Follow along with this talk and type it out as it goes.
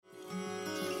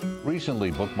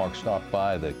Recently, Bookmark stopped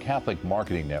by the Catholic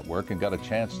Marketing Network and got a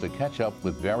chance to catch up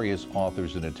with various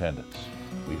authors in attendance.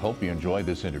 We hope you enjoyed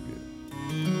this interview.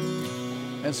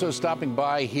 And so stopping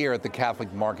by here at the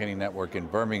Catholic Marketing Network in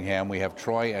Birmingham, we have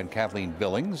Troy and Kathleen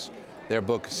Billings. Their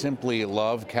book, Simply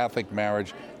Love, Catholic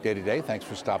Marriage Day to Day. Thanks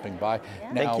for stopping by.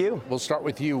 Yeah. Now, Thank you. We'll start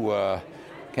with you,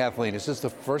 Kathleen. Is this the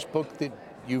first book that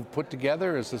you've put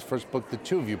together, or is this the first book the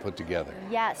two of you put together?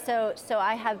 Yeah, so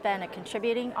I have been a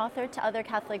contributing author to other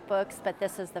Catholic books, but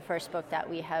this is the first book that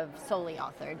we have solely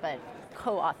authored, but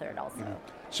co-authored also. Mm-hmm.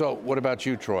 So what about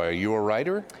you, Troy? Are you a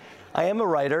writer? I am a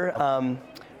writer,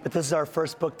 but this is our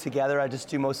first book together. I just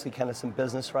do mostly kind of some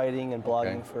business writing and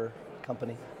blogging for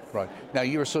company. Right. Now,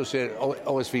 you're associated,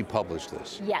 OSV published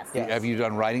this. Yes. Have you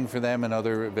done writing for them in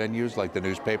other venues, like the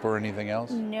newspaper or anything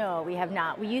else? No, we have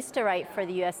not. We used to write for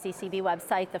the USCCB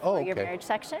website, the For Your Marriage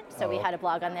section. So we had a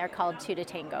blog on there called Two to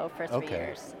Tango for 3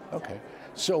 years. Okay.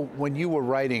 So when you were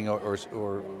writing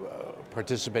or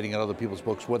participating in other people's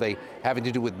books, were they having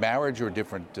to do with marriage or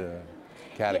different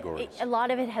categories? A lot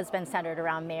of it has been centered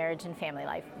around marriage and family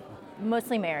life.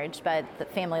 Mostly marriage, but the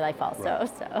family life also.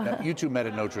 Right. So now, you two met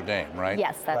at Notre Dame, right?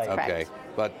 Yes, that's correct. Okay,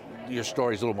 but your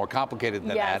story's a little more complicated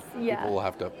than that. Yeah. People will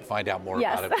have to find out more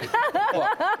about it.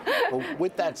 Well,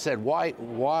 with that said,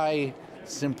 why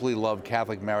Simply Love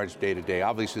Catholic Marriage Day to Day?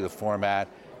 Obviously, the format,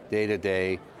 day to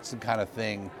day, it's the kind of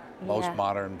thing most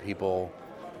modern people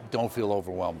don't feel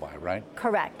overwhelmed by, right?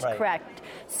 Correct.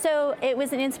 So it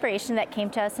was an inspiration that came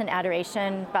to us in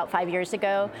Adoration about 5 years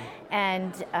ago,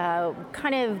 and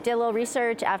kind of did a little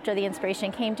research after the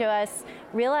inspiration came to us,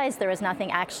 realized there was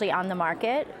nothing actually on the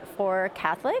market for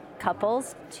Catholic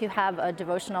couples to have a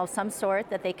devotional of some sort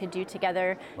that they could do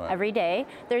together every day.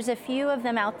 There's a few of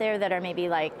them out there that are maybe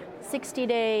like 60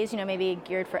 days, maybe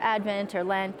geared for Advent or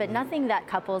Lent, but nothing that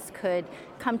couples could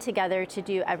come together to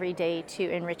do every day to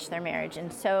enrich their marriage.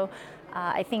 And so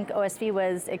I think OSV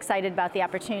was excited about the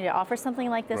opportunity to offer something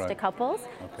like this to couples.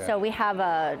 Okay. So we have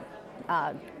a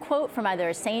quote from either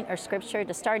a saint or scripture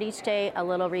to start each day, a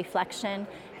little reflection,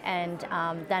 and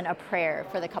then a prayer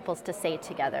for the couples to say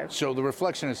together. So the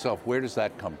reflection itself, where does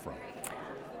that come from?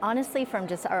 Honestly, from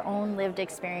just our own lived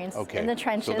experience in the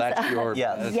trenches. So that's your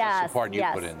that's the part you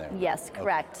put in there. Yes,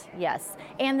 correct. Yes,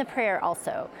 and the prayer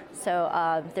also.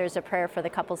 So there's a prayer for the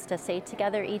couples to say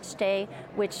together each day,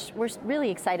 which we're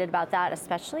really excited about that,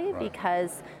 especially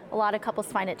because a lot of couples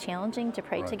find it challenging to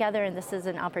pray together, and this is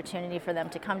an opportunity for them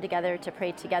to come together, to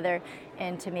pray together,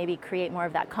 and to maybe create more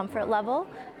of that comfort level,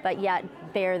 but yet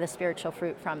bear the spiritual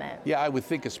fruit from it. Yeah, I would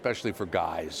think especially for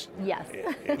guys. Yes.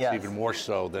 It's even more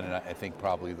so than I think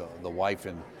probably the wife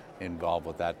involved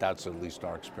with that. That's at least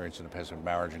our experience in the past with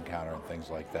marriage encounter and things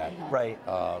like that. Right.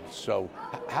 So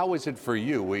how is it for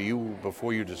you? Were you,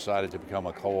 before you decided to become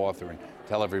a co-author and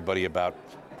tell everybody about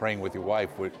praying with your wife,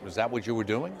 was that what you were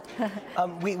doing?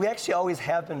 We actually always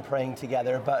have been praying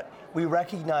together, but we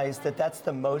recognize that that's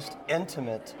the most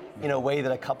intimate way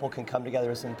that a couple can come together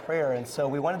is in prayer. And so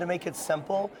we wanted to make it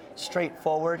simple,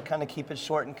 straightforward, kind of keep it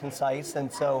short and concise.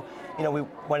 And so, we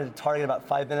wanted to target about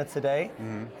 5 minutes a day.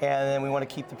 And then we want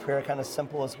to keep the prayer kind of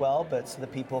simple as well, but so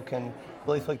that people can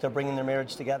really feel like they're bringing their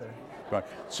marriage together. Right.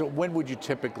 So when would you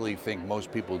typically think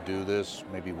most people do this?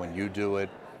 Maybe when you do it?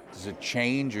 Does it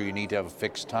change, or you need to have a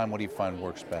fixed time? What do you find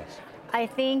works best? I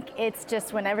think it's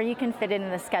just whenever you can fit it in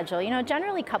the schedule.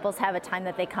 Generally couples have a time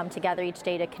that they come together each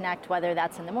day to connect, whether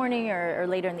that's in the morning or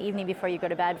later in the evening before you go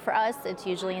to bed. For us, it's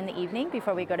usually in the evening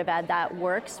before we go to bed. That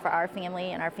works for our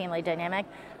family and our family dynamic.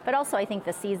 But also I think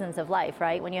the seasons of life,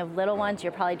 right? When you have little ones,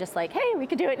 you're probably just like, hey, we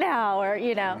could do it now, or,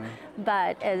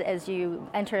 But as you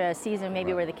enter a season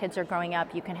maybe where the kids are growing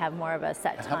up, you can have more of a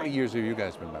set time. How many years have you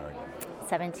guys been married?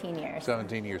 17 years.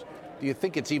 17 years. Do you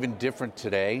think it's even different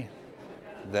today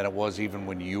than it was even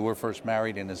when you were first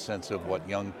married, in the sense of what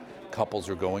young couples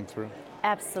are going through?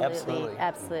 Absolutely.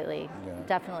 Yeah.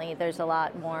 Definitely. There's a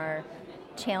lot more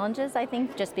challenges, I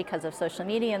think, just because of social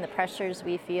media and the pressures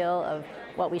we feel of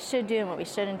what we should do and what we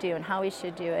shouldn't do and how we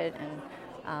should do it. And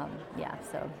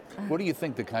What do you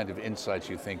think the kind of insights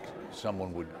you think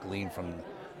someone would glean from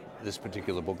this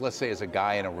particular book? Let's say as a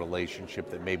guy in a relationship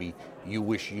that maybe you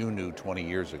wish you knew 20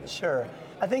 years ago. Sure.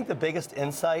 I think the biggest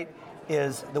insight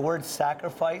is the word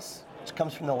sacrifice, which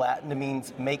comes from the Latin. It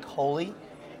means make holy.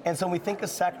 And so when we think of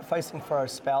sacrificing for our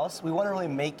spouse, we want to really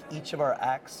make each of our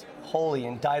acts holy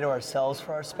and die to ourselves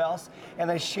for our spouse.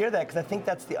 And I share that because I think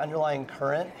that's the underlying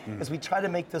current, is we try to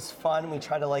make this fun. We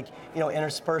try to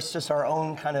intersperse just our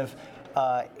own kind of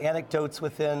anecdotes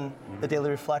within the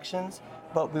daily reflections.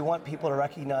 But we want people to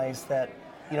recognize that,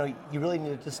 you really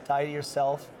need to just die to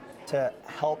yourself to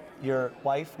help your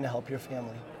wife and to help your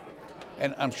family.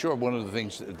 And I'm sure one of the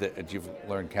things that you've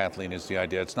learned, Kathleen, is the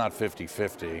idea it's not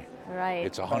 50-50. Right.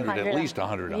 It's 100, at least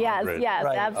 100, 100. Yes,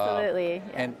 Right. absolutely.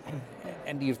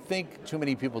 And do you think too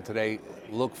many people today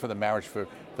look for the marriage for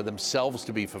themselves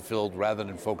to be fulfilled rather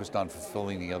than focused on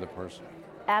fulfilling the other person?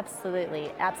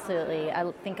 Absolutely, absolutely.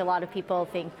 I think a lot of people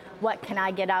think, what can I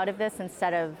get out of this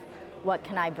instead of what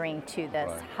can I bring to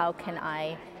this? Right. How can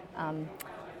I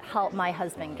help my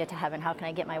husband get to heaven? How can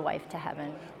I get my wife to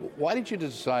heaven? Why did you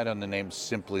decide on the name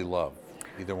Simply Love,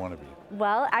 either one of you?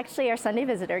 Well, actually, our Sunday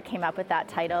visitor came up with that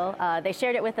title. They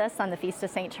shared it with us on the Feast of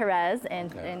St. Therese,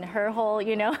 and her whole,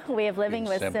 way of living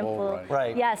was simple.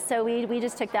 Right. Yeah, so we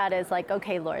just took that as like,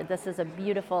 okay, Lord, this is a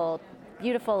beautiful,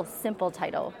 beautiful, simple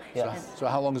title. Yes. So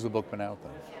how long has the book been out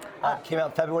then? Came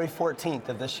out February 14th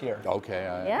of this year. Okay,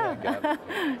 I Yeah. got it.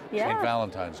 Yeah. St.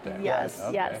 Valentine's Day. Yes,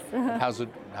 Okay. yes.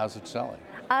 How's it selling?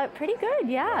 Pretty good,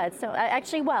 yeah. So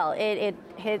actually, well, it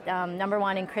hit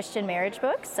 #1 in Christian marriage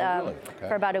books Really? Okay.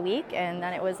 for about a week, and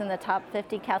then it was in the top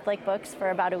 50 Catholic books for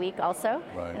about a week also.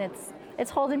 Right. And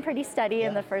it's holding pretty steady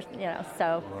in the first,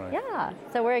 so Right. yeah.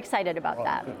 So we're excited about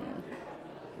that. Good.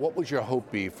 What would your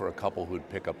hope be for a couple who'd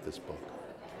pick up this book?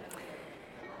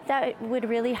 That would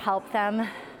really help them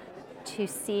to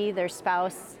see their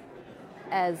spouse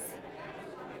as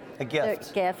A their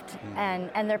gift. gift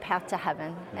and their path to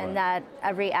heaven, Right. and that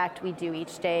every act we do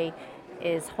each day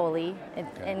is holy.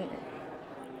 And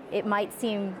it might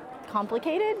seem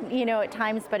complicated, at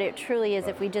times, but it truly is.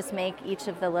 If we just make each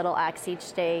of the little acts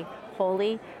each day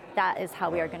holy, that is how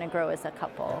we are going to grow as a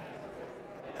couple.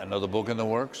 Another book in the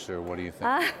works, or what do you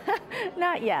think?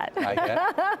 Not yet. Not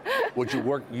yet? Would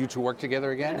you two work together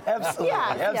again? Absolutely.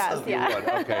 Yes, Absolutely. yeah. You would.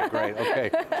 Okay, great.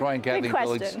 Okay, Troy and Kathleen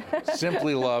Billings, question.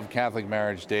 Simply Love Catholic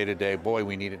Marriage Day to Day. Boy,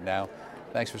 we need it now.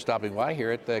 Thanks for stopping by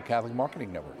here at the Catholic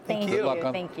Marketing Network. Thank Good you. luck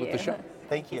Thank with you. the show.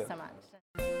 Thank you. so much.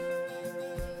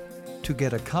 To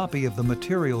get a copy of the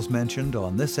materials mentioned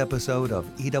on this episode of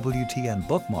EWTN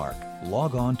Bookmark,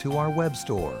 log on to our web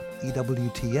store,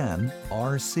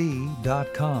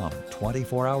 EWTNRC.com,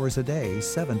 24 hours a day,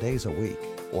 7 days a week,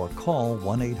 or call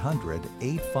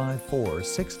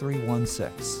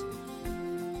 1-800-854-6316.